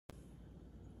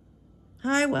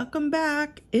Hi, welcome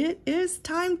back. It is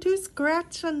time to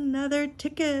scratch another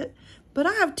ticket. But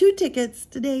I have two tickets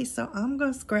today, so I'm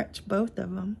going to scratch both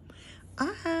of them.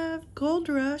 I have Gold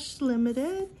Rush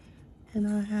Limited, and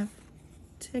I have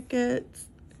tickets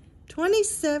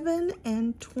 27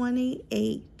 and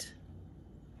 28.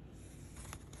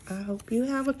 I hope you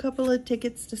have a couple of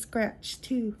tickets to scratch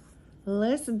too.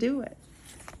 Let's do it.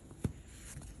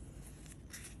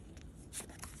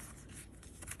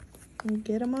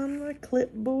 Get them on my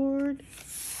clipboard.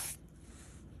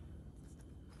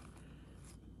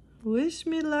 Wish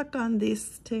me luck on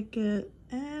this ticket.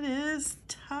 It is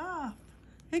tough.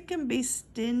 It can be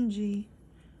stingy,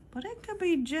 but it can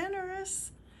be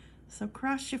generous. So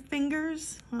cross your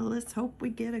fingers. Well, let's hope we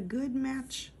get a good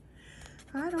match.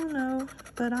 I don't know,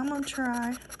 but I'm gonna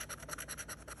try.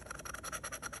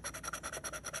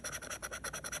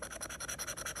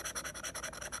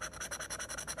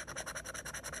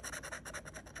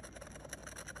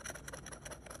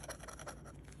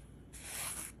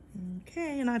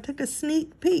 Okay, and I took a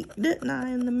sneak peek, didn't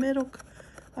I, in the middle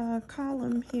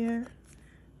column here.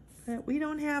 But we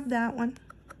don't have that one.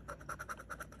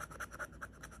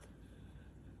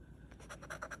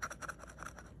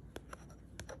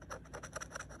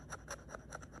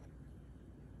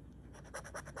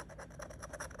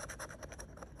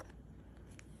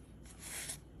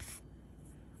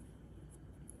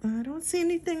 I don't see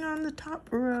anything on the top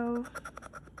row.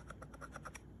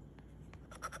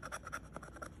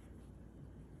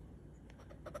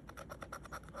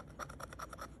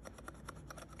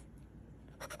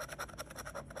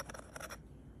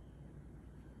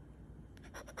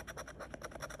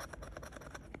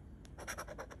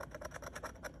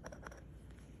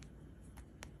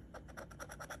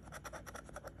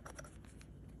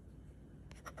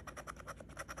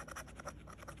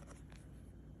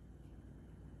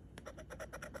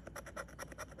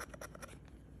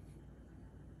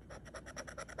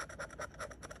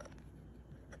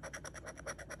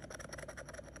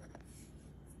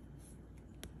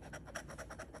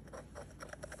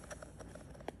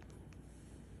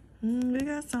 We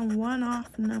got some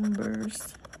one-off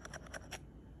numbers.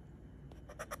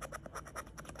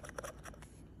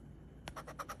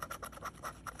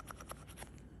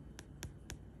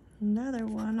 Another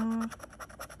one-off.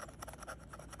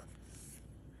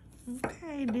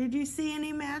 Okay, did you see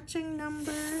any matching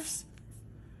numbers?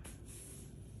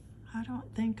 I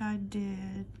don't think I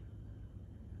did.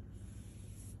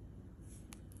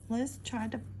 Let's try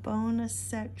the bonus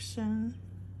section.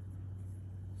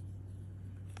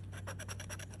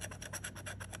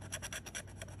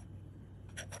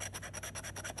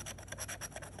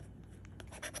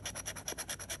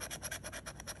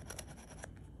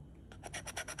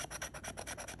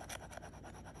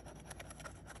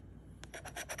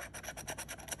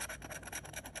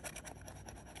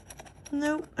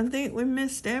 Nope, I think we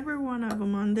missed every one of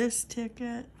them on this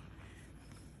ticket.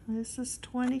 This is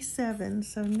 27,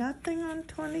 so nothing on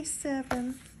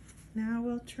 27. Now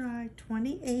we'll try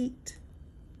 28.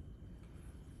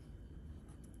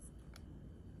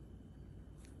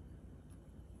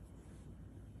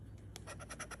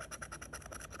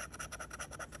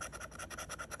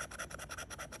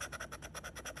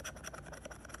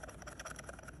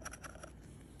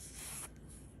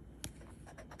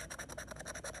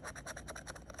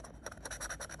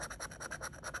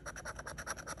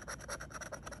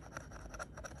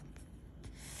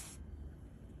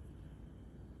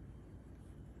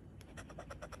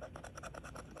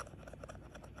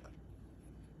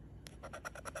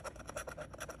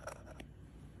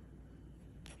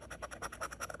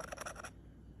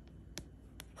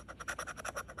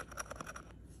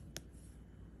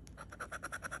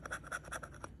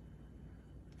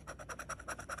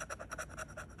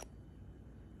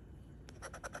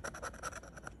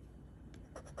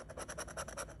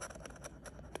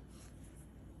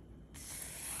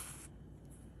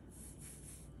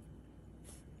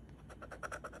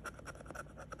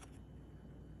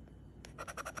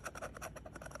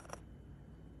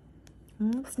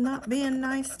 It's not being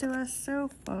nice to us so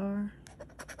far.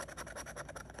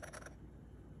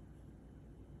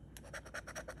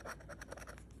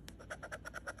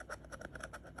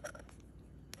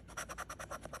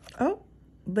 Oh,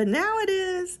 but now it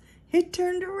is. It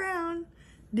turned around.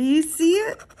 Do you see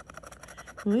it?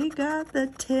 We got the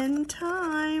 10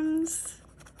 times.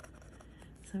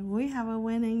 So we have a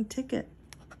winning ticket.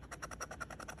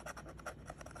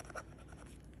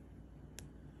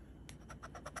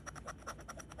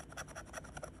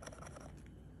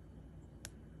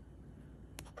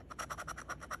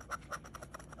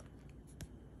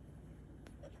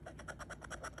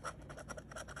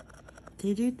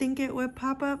 Did you think it would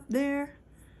pop up there?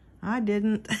 I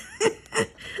didn't.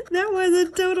 That was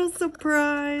a total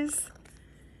surprise.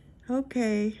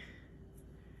 Okay.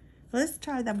 Let's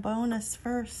try the bonus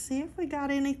first. See if we got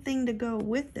anything to go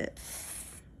with it.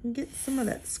 And get some of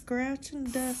that scratch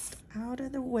and dust out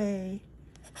of the way.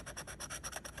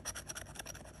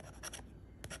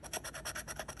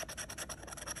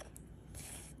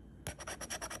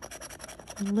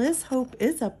 Let's hope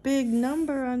it's a big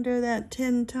number under that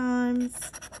 10 times.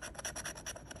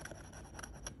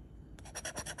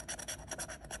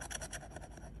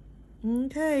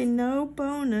 Okay, no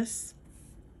bonus.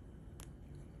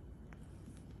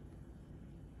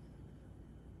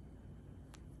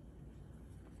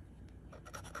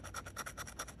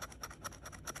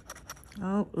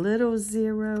 Oh, little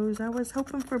zeros. I was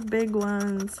hoping for big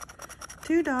ones.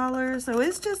 $2, so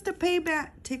it's just a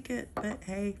payback ticket, but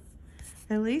hey,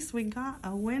 at least we got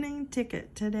a winning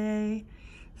ticket today.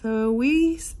 So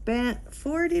we spent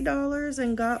 $40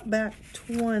 and got back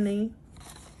 20.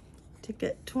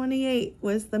 Ticket 28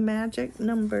 was the magic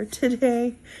number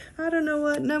today. I don't know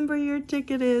what number your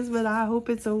ticket is, but I hope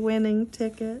it's a winning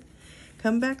ticket.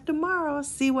 Come back tomorrow,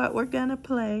 see what we're gonna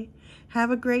play. Have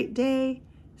a great day.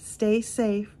 Stay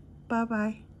safe.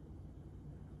 Bye-bye.